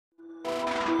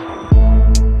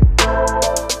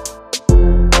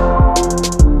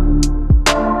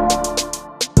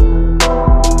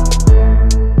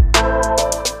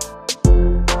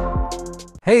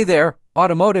Hey there,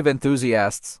 automotive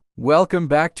enthusiasts. Welcome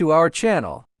back to our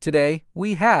channel. Today,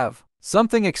 we have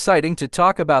something exciting to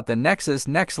talk about: the NEXAS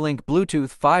NexLink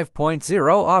Bluetooth 5.0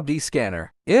 OBD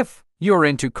Scanner. If you're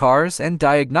into cars and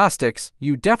diagnostics,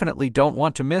 you definitely don't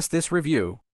want to miss this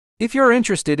review. If you're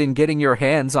interested in getting your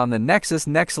hands on the NEXAS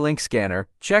NexLink scanner,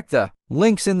 check the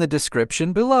links in the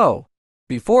description below.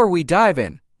 Before we dive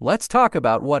in, let's talk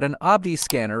about what an OBD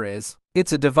scanner is.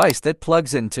 It's a device that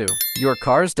plugs into your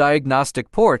car's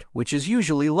diagnostic port, which is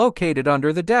usually located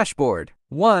under the dashboard.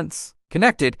 Once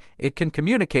connected, it can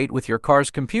communicate with your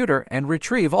car's computer and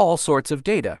retrieve all sorts of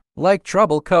data, like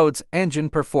trouble codes, engine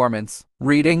performance,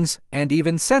 readings, and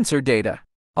even sensor data.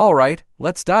 Alright,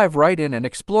 let's dive right in and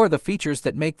explore the features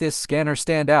that make this scanner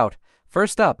stand out.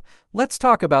 First up, let's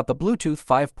talk about the Bluetooth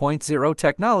 5.0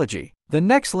 technology. The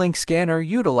NexLink scanner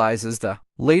utilizes the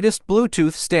latest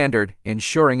Bluetooth standard,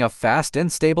 ensuring a fast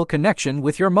and stable connection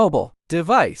with your mobile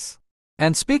device.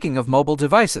 And speaking of mobile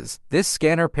devices, this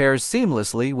scanner pairs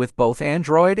seamlessly with both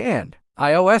Android and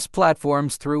iOS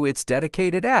platforms through its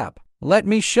dedicated app. Let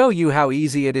me show you how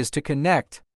easy it is to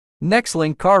connect.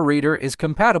 NexLink Car Reader is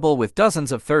compatible with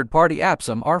dozens of third-party apps.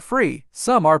 Some are free,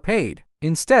 some are paid.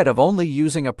 Instead of only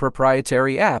using a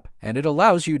proprietary app, and it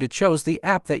allows you to choose the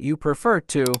app that you prefer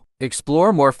to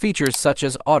explore more features such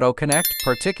as auto connect,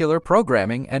 particular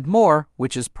programming, and more,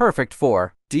 which is perfect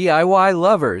for DIY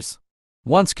lovers.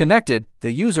 Once connected,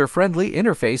 the user-friendly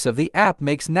interface of the app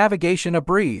makes navigation a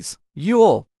breeze.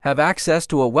 You'll have access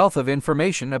to a wealth of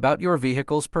information about your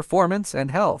vehicle's performance and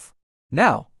health.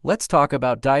 Now, let's talk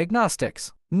about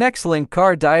diagnostics. NexLink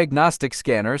Car Diagnostic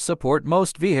Scanners support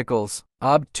most vehicles.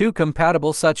 OBD2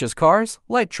 compatible, such as cars,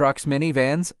 light trucks,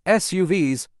 minivans,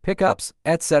 SUVs, pickups,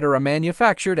 etc.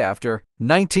 manufactured after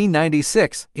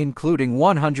 1996, including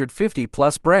 150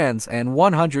 plus brands and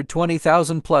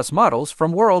 120,000 plus models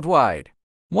from worldwide.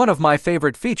 One of my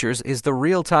favorite features is the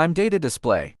real-time data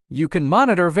display. You can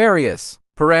monitor various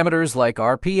parameters like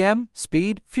RPM,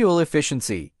 speed, fuel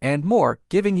efficiency, and more,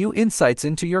 giving you insights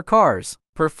into your car's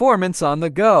performance on the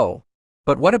go.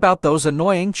 But what about those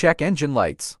annoying check engine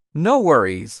lights? No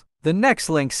worries. The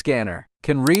NexLink scanner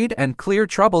can read and clear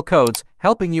trouble codes,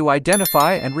 helping you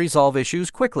identify and resolve issues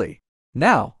quickly.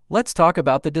 Now, let's talk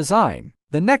about the design.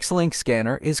 The NexLink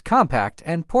scanner is compact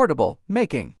and portable,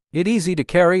 making it easy to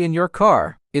carry in your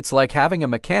car. It's like having a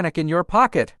mechanic in your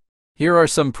pocket. Here are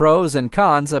some pros and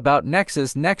cons about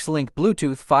NEXAS NexLink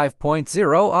Bluetooth 5.0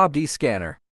 OBD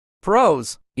Scanner.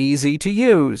 Pros: easy to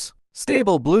use.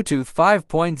 Stable Bluetooth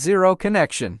 5.0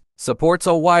 connection. Supports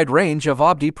a wide range of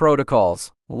OBD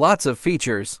protocols. Lots of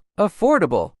features.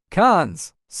 Affordable.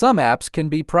 Cons: some apps can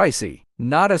be pricey,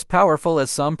 not as powerful as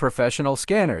some professional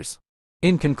scanners.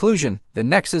 In conclusion, the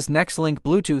NEXAS NexLink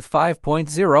Bluetooth 5.0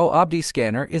 OBD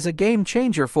Scanner is a game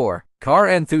changer for car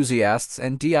enthusiasts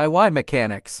and DIY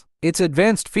mechanics. Its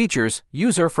advanced features,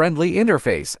 user-friendly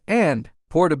interface, and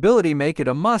portability make it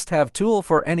a must-have tool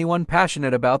for anyone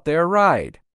passionate about their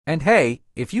ride. And hey,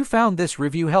 if you found this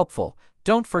review helpful,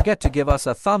 don't forget to give us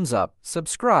a thumbs up,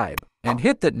 subscribe, and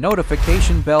hit that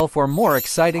notification bell for more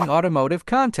exciting automotive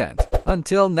content.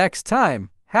 Until next time,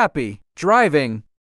 happy driving!